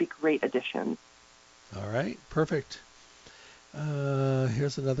formulas could be great additions. All right, perfect.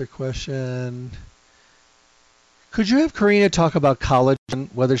 Here's another question. Could you have Karina talk about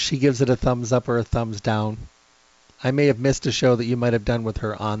collagen, whether she gives it a thumbs up or a thumbs down? I may have missed a show that you might have done with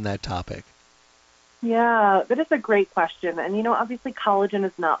her on that topic. Yeah, that is a great question. And, obviously collagen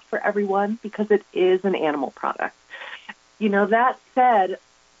is not for everyone because it is an animal product. That said,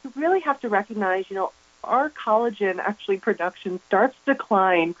 you really have to recognize, our collagen actually production starts to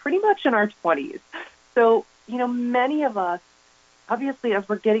decline pretty much in our 20s. So, many of us, obviously, as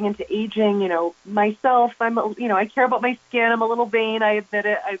we're getting into aging, myself, I care about my skin. I'm a little vain. I admit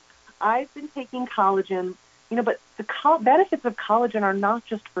it. I've been taking collagen, but the benefits of collagen are not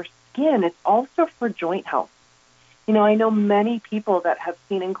just for skin. It's also for joint health. I know many people that have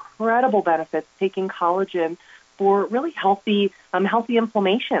seen incredible benefits taking collagen for really healthy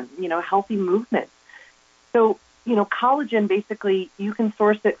inflammation, healthy movement. So, collagen, basically, you can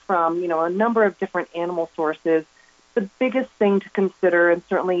source it from, a number of different animal sources. The biggest thing to consider, and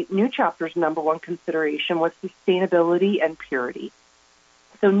certainly New Chapter's number one consideration, was sustainability and purity.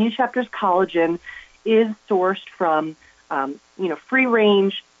 So New Chapter's collagen is sourced from,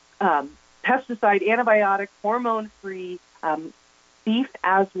 free-range, pesticide, antibiotic, hormone-free beef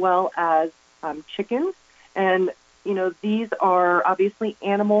as well as chickens. And, these are obviously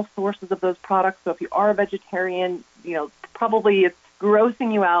animal sources of those products. So if you are a vegetarian, probably it's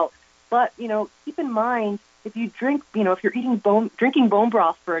grossing you out. But, keep in mind, if you drink, if you're drinking bone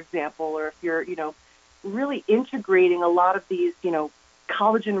broth, for example, or if you're, really integrating a lot of these,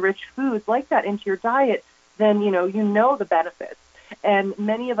 collagen-rich foods like that into your diet, then, the benefits. And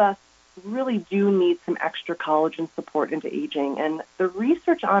many of us really do need some extra collagen support into aging. And the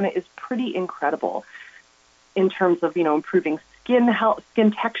research on it is pretty incredible in terms of, improving skin health,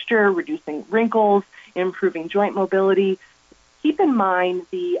 skin texture, reducing wrinkles, improving joint mobility. Keep in mind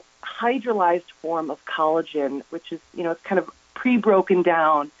the hydrolyzed form of collagen, which is, it's kind of pre-broken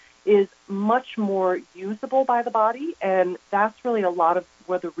down, is much more usable by the body. And that's really a lot of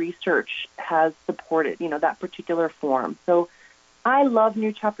where the research has supported, that particular form. So I love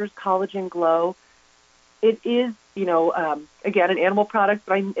New Chapter's Collagen Glow. It is, again, an animal product,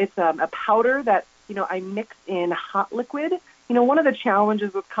 but it's a powder that, I mix in hot liquid. One of the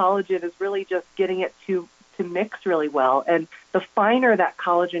challenges with collagen is really just getting it to mix really well. And the finer that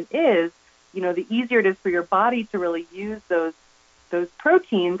collagen is, the easier it is for your body to really use those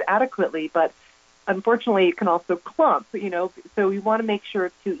proteins adequately. But unfortunately, it can also clump, so we want to make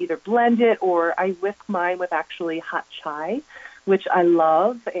sure to either blend it, or I whisk mine with actually hot chai, which I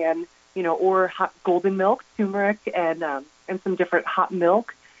love, and, or hot golden milk, turmeric, and some different hot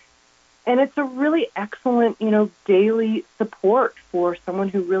milk. And it's a really excellent, daily support for someone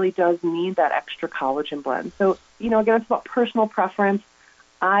who really does need that extra collagen blend. So, again, it's about personal preference.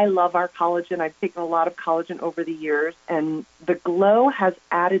 I love our collagen. I've taken a lot of collagen over the years, and the Glow has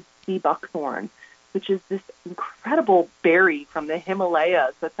added sea buckthorn, which is this incredible berry from the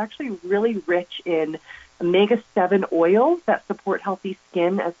Himalayas that's actually really rich in omega-7 oils that support healthy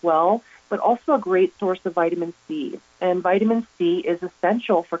skin as well, but also a great source of vitamin C. And vitamin C is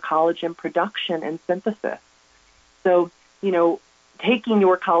essential for collagen production and synthesis. So, taking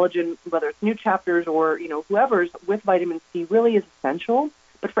your collagen, whether it's New Chapters or, whoever's, with vitamin C really is essential.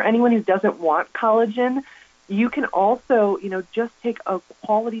 But for anyone who doesn't want collagen, you can also, just take a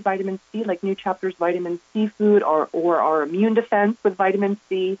quality vitamin C, like New Chapter's vitamin C food, or our immune defense with vitamin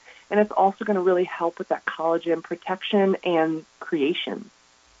C, and it's also going to really help with that collagen protection and creation.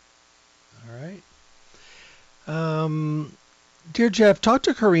 All right. Dear Jeff, talk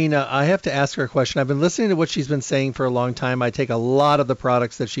to Karina. I have to ask her a question. I've been listening to what she's been saying for a long time. I take a lot of the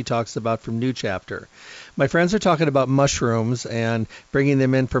products that she talks about from New Chapter. My friends are talking about mushrooms and bringing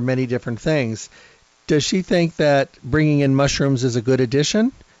them in for many different things. Does she think that bringing in mushrooms is a good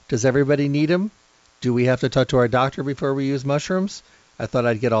addition? Does everybody need them? Do we have to talk to our doctor before we use mushrooms? I thought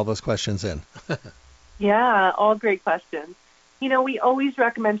I'd get all those questions in. Yeah, all great questions. We always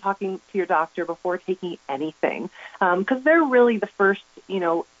recommend talking to your doctor before taking anything, because they're really the first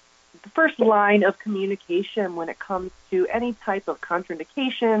line of communication when it comes to any type of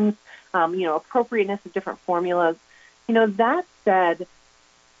contraindications, appropriateness of different formulas. That said,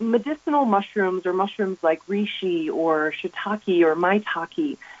 medicinal mushrooms, or mushrooms like reishi or shiitake or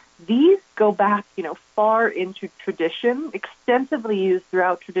maitake, these go back, far into tradition, extensively used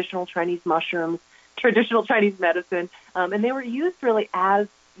throughout traditional Chinese medicine, and they were used really as,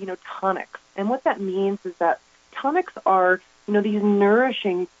 tonics. And what that means is that tonics are, these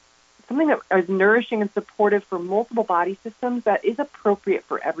something that is nourishing and supportive for multiple body systems that is appropriate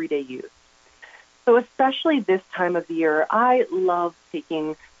for everyday use. So especially this time of the year, I love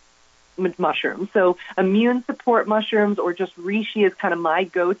taking mushrooms. So immune support mushrooms, or just reishi, is kind of my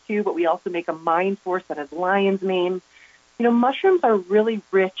go-to, but we also make a mind force that has lion's mane. Mushrooms are really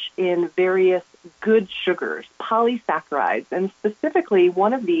rich in various good sugars, polysaccharides, and specifically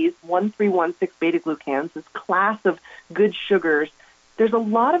one of these, 1,3,1,6 beta-glucans, this class of good sugars. There's a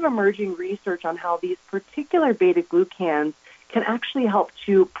lot of emerging research on how these particular beta-glucans can actually help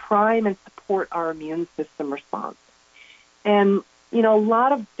to prime and support our immune system response. And, a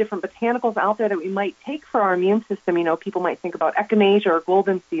lot of different botanicals out there that we might take for our immune system, people might think about echinacea or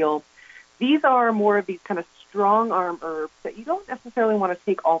golden seal. These are more of these kind of strong arm herbs that you don't necessarily want to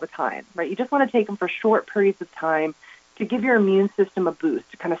take all the time, right? You just want to take them for short periods of time to give your immune system a boost,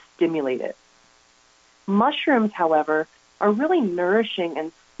 to kind of stimulate it. Mushrooms, however, are really nourishing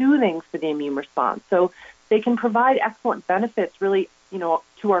and soothing for the immune response. So they can provide excellent benefits, really,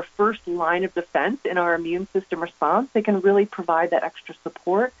 to our first line of defense in our immune system response. They can really provide that extra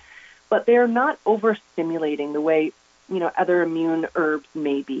support, but they're not overstimulating the way, other immune herbs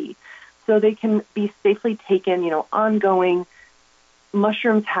may be. So they can be safely taken, ongoing.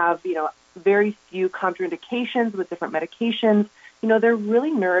 Mushrooms have, very few contraindications with different medications. They're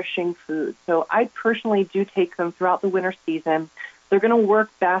really nourishing food. So I personally do take them throughout the winter season. They're going to work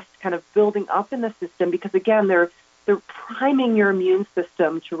best kind of building up in the system because, again, they're priming your immune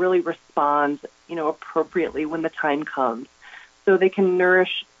system to really respond, appropriately when the time comes. So they can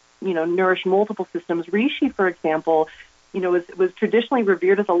nourish multiple systems. Reishi, for example, was traditionally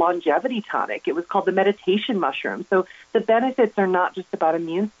revered as a longevity tonic. It was called the meditation mushroom. So the benefits are not just about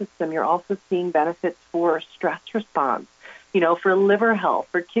immune system. You're also seeing benefits for stress response, for liver health,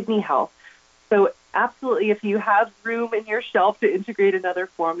 for kidney health. So absolutely, if you have room in your shelf to integrate another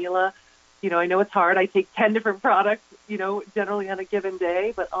formula, I know it's hard. I take 10 different products, generally on a given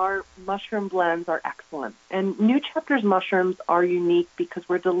day, but our mushroom blends are excellent. And New Chapter's mushrooms are unique because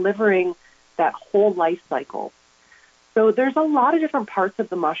we're delivering that whole life cycle. So there's a lot of different parts of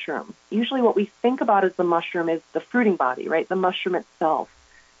the mushroom. Usually what we think about as the mushroom is the fruiting body, right? The mushroom itself.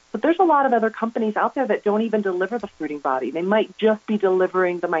 But there's a lot of other companies out there that don't even deliver the fruiting body. They might just be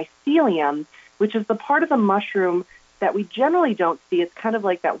delivering the mycelium, which is the part of the mushroom that we generally don't see. It's kind of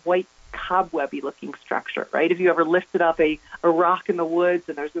like that white cobwebby looking structure, right? If you ever lifted up a rock in the woods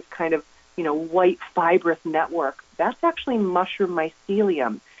and there's this kind of, white fibrous network, that's actually mushroom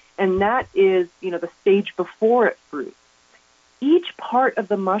mycelium. And that is, the stage before it fruits. Each part of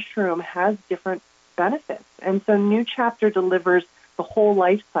the mushroom has different benefits. And so New Chapter delivers the whole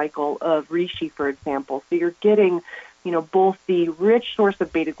life cycle of reishi, for example. So you're getting, both the rich source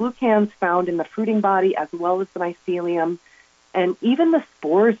of beta-glucans found in the fruiting body as well as the mycelium, and even the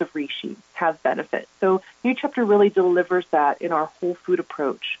spores of reishi have benefit. So New Chapter really delivers that in our whole food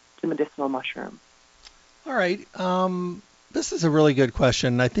approach to medicinal mushrooms. All right. This is a really good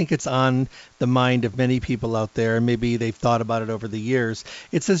question. I think it's on the mind of many people out there, and maybe they've thought about it over the years.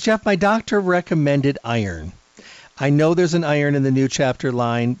 It says, Jeff, my doctor recommended iron. I know there's an iron in the New Chapter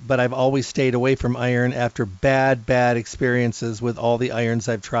line, but I've always stayed away from iron after bad experiences with all the irons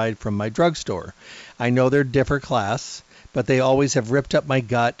I've tried from my drugstore. I know they're different class, but they always have ripped up my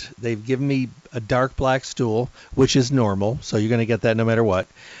gut. They've given me a dark black stool, which is normal, so you're going to get that no matter what.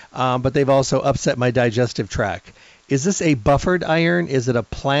 But they've also upset my digestive tract. Is this a buffered iron? Is it a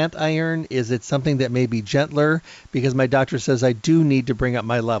plant iron? Is it something that may be gentler? Because my doctor says I do need to bring up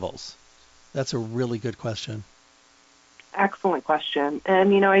my levels. That's a really good question. Excellent question.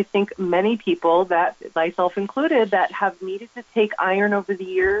 And, I think many people, that myself included, that have needed to take iron over the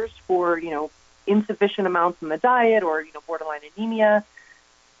years for, insufficient amounts in the diet or, borderline anemia,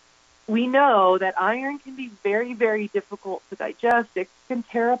 we know that iron can be very, very difficult to digest. It can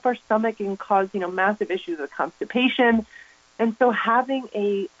tear up our stomach and cause, massive issues of constipation. And so having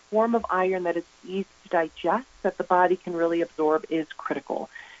a form of iron that is easy to digest, that the body can really absorb, is critical.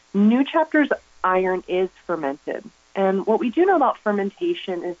 New Chapter's iron is fermented. And what we do know about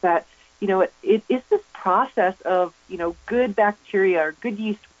fermentation is that, it is this process of, good bacteria or good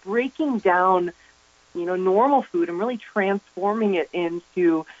yeast breaking down, normal food and really transforming it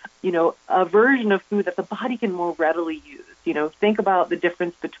into, a version of food that the body can more readily use. Think about the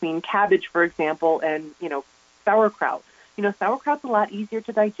difference between cabbage, for example, and, sauerkraut. Sauerkraut's a lot easier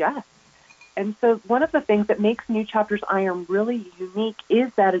to digest. And so one of the things that makes New Chapter's iron really unique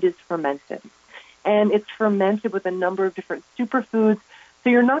is that it is fermented. And it's fermented with a number of different superfoods. So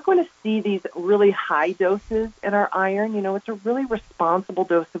you're not going to see these really high doses in our iron. It's a really responsible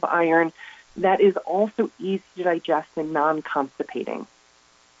dose of iron that is also easy to digest and non-constipating.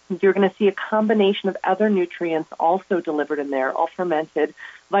 You're going to see a combination of other nutrients also delivered in there, all fermented.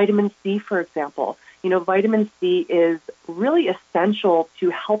 Vitamin C, for example. Vitamin C is really essential to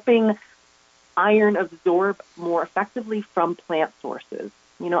helping iron absorb more effectively from plant sources.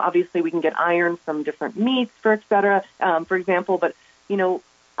 Obviously we can get iron from different meats, for example, but,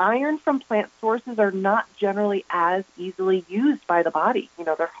 iron from plant sources are not generally as easily used by the body.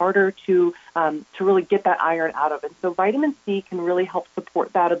 They're harder to really get that iron out of. And so vitamin C can really help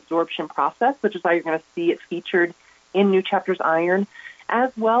support that absorption process, which is why you're going to see it featured in New Chapter's iron,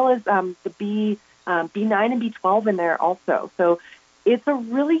 as well as the B9 and B12 in there also. So it's a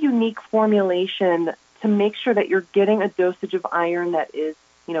really unique formulation to make sure that you're getting a dosage of iron that is,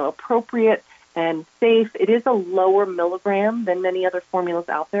 appropriate and safe. It is a lower milligram than many other formulas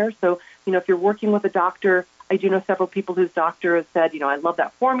out there. So, if you're working with a doctor, I do know several people whose doctor has said, I love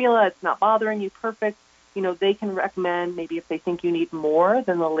that formula. It's not bothering you. Perfect. They can recommend maybe if they think you need more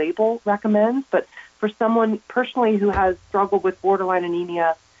than the label recommends. But for someone personally who has struggled with borderline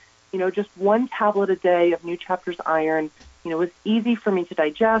anemia, just one tablet a day of New Chapter's iron, is easy for me to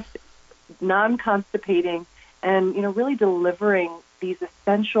digest, non-constipating, and, really delivering these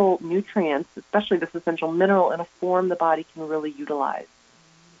essential nutrients, especially this essential mineral, in a form the body can really utilize.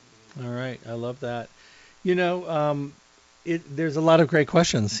 All right. I love that. There's a lot of great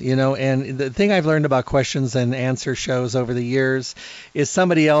questions, and the thing I've learned about questions and answer shows over the years is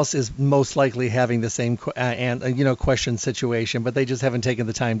somebody else is most likely having the same question situation, but they just haven't taken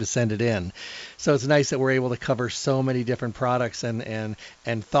the time to send it in. So it's nice that we're able to cover so many different products and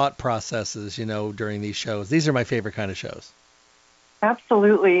thought processes, during these shows. These are my favorite kind of shows.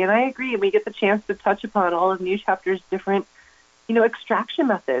 Absolutely. And I agree. We get the chance to touch upon all of New Chapter's different, extraction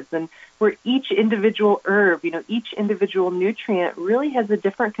methods, and where each individual herb, each individual nutrient really has a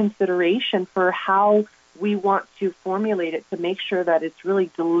different consideration for how we want to formulate it to make sure that it's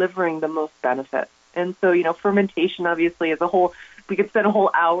really delivering the most benefit. And so, fermentation obviously is we could spend a whole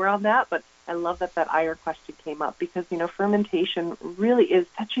hour on that, but I love that iron question came up because, fermentation really is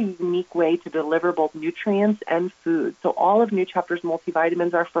such a unique way to deliver both nutrients and food. So all of New Chapter's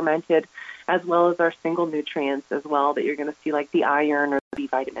multivitamins are fermented, as well as our single nutrients as well that you're going to see, like the iron or the B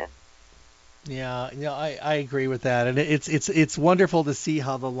vitamin. Yeah, I agree with that, and it's wonderful to see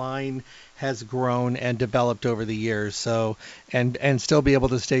how the line has grown and developed over the years. So and still be able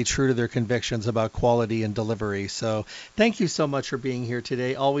to stay true to their convictions about quality and delivery. So thank you so much for being here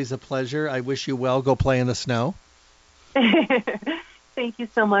today. Always a pleasure. I wish you well. Go play in the snow. Thank you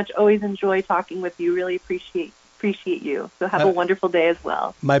so much. Always enjoy talking with you. Really appreciate appreciate you. So have a wonderful day as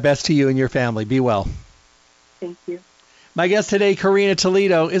well. My best to you and your family. Be well. Thank you. My guest today, Karina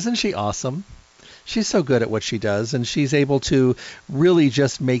Toledo. Isn't she awesome? She's so good at what she does, and she's able to really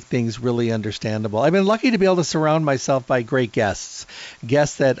just make things really understandable. I've been lucky to be able to surround myself by great guests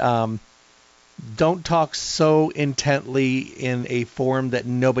that don't talk so intently in a form that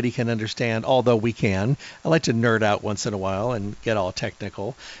nobody can understand, although we can. I like to nerd out once in a while and get all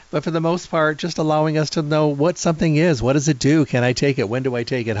technical. But for the most part, just allowing us to know what something is. What does it do? Can I take it? When do I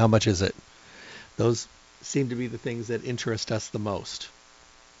take it? How much is it? Those seem to be the things that interest us the most.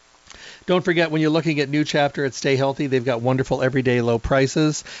 Don't forget, when you're looking at New Chapter at Stay Healthy, they've got wonderful everyday low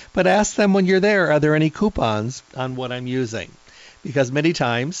prices. But ask them when you're there, are there any coupons on what I'm using? Because many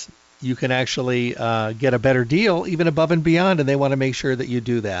times you can actually get a better deal even above and beyond, and they want to make sure that you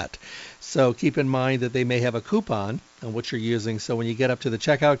do that. So keep in mind that they may have a coupon on what you're using. So when you get up to the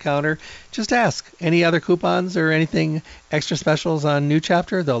checkout counter, just ask any other coupons or anything extra specials on New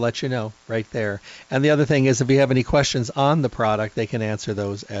Chapter. They'll let you know right there. And the other thing is, if you have any questions on the product, they can answer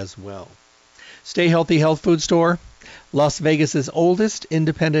those as well. Stay Healthy Health Food Store, Las Vegas's oldest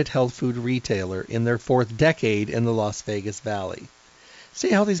independent health food retailer in their 4th decade in the Las Vegas Valley. Stay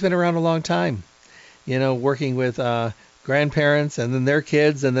Healthy's been around a long time, working with grandparents and then their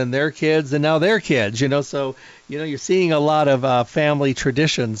kids and then their kids and now their kids, so, you're seeing a lot of family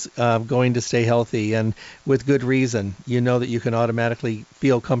traditions going to Stay Healthy, and with good reason. That you can automatically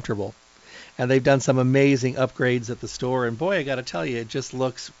feel comfortable. And they've done some amazing upgrades at the store. And boy, I got to tell you, it just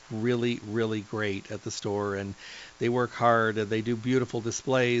looks really, really great at the store. And they work hard, and they do beautiful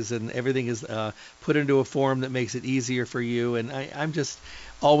displays, and everything is put into a form that makes it easier for you. And I'm just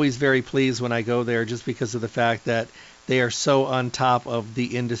always very pleased when I go there, just because of the fact that they are so on top of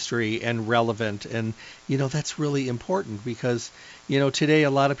the industry and relevant. And, that's really important because, today a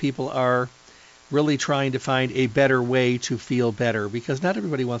lot of people are really trying to find a better way to feel better, because not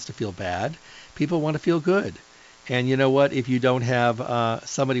everybody wants to feel bad. People want to feel good. And you know what? If you don't have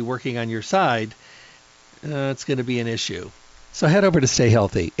somebody working on your side, it's going to be an issue. So head over to Stay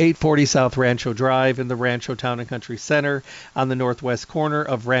Healthy, 840 South Rancho Drive in the Rancho Town and Country Center on the northwest corner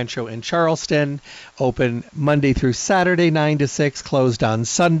of Rancho and Charleston. Open Monday through Saturday, 9 to 6, closed on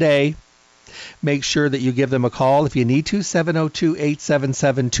Sunday. Make sure that you give them a call if you need to,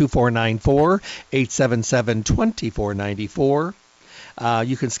 702-877-2494, 877-2494.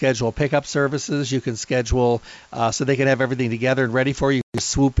 You can schedule pickup services. You can schedule so they can have everything together and ready for you.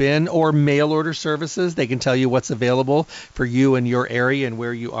 Swoop in, or mail order services. They can tell you what's available for you in your area and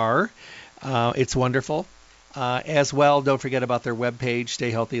where you are. It's wonderful. As well, don't forget about their webpage,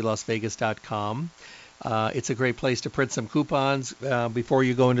 stayhealthylasvegas.com. It's a great place to print some coupons before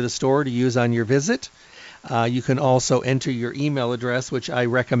you go into the store to use on your visit. You can also enter your email address, which I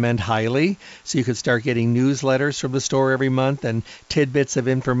recommend highly, so you can start getting newsletters from the store every month and tidbits of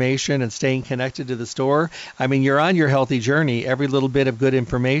information and staying connected to the store. I mean, you're on your healthy journey. Every little bit of good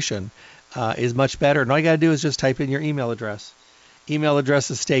information is much better. And all you got to do is just type in your email address. Email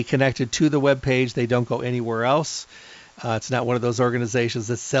addresses stay connected to the web page. They don't go anywhere else. It's not one of those organizations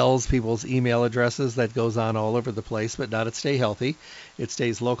that sells people's email addresses. That goes on all over the place, but not at Stay Healthy. It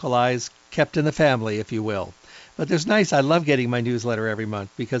stays localized, kept in the family, if you will. But there's nice. I love getting my newsletter every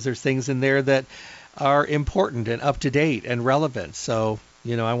month because there's things in there that are important and up to date and relevant. So,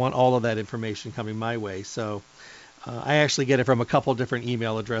 I want all of that information coming my way. So I actually get it from a couple different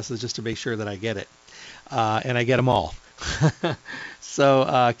email addresses just to make sure that I get it. And I get them all.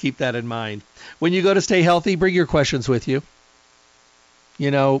 So keep that in mind. When you go to Stay Healthy, bring your questions with you.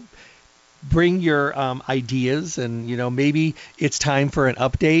 Bring your ideas, and, maybe it's time for an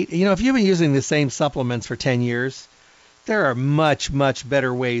update. If you've been using the same supplements for 10 years, there are much, much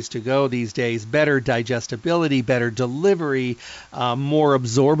better ways to go these days. Better digestibility, better delivery, more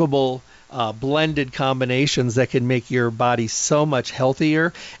absorbable blended combinations that can make your body so much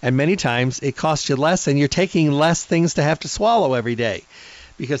healthier. And many times it costs you less, and you're taking less things to have to swallow every day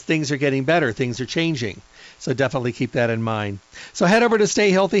because things are getting better. Things are changing. So definitely keep that in mind. So head over to Stay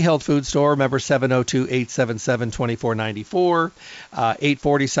Healthy Health Food Store, remember 702-877-2494,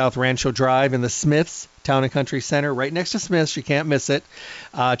 840 South Rancho Drive in the Smiths Town and Country Center, right next to Smith's. You can't miss it.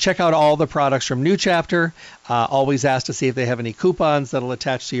 Check out all the products from New Chapter. Always ask to see if they have any coupons that'll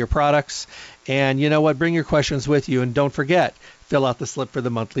attach to your products. And you know what? Bring your questions with you. And don't forget, fill out the slip for the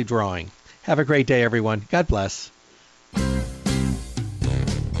monthly drawing. Have a great day, everyone. God bless.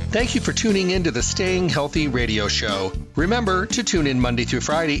 Thank you for tuning in to the Staying Healthy Radio Show. Remember to tune in Monday through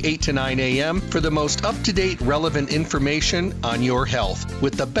Friday, 8 to 9 a.m. for the most up-to-date, relevant information on your health,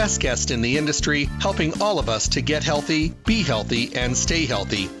 with the best guest in the industry helping all of us to get healthy, be healthy, and stay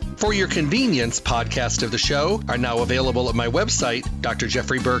healthy. For your convenience, podcasts of the show are now available at my website,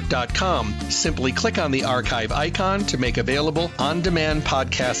 drjeffreyburke.com. Simply click on the archive icon to make available on-demand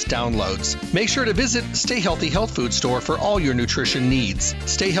podcast downloads. Make sure to visit Stay Healthy Health Food Store for all your nutrition needs.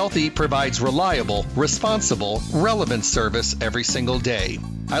 Stay Healthy provides reliable, responsible, relevant service every single day.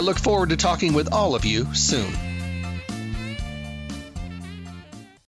 I look forward to talking with all of you soon.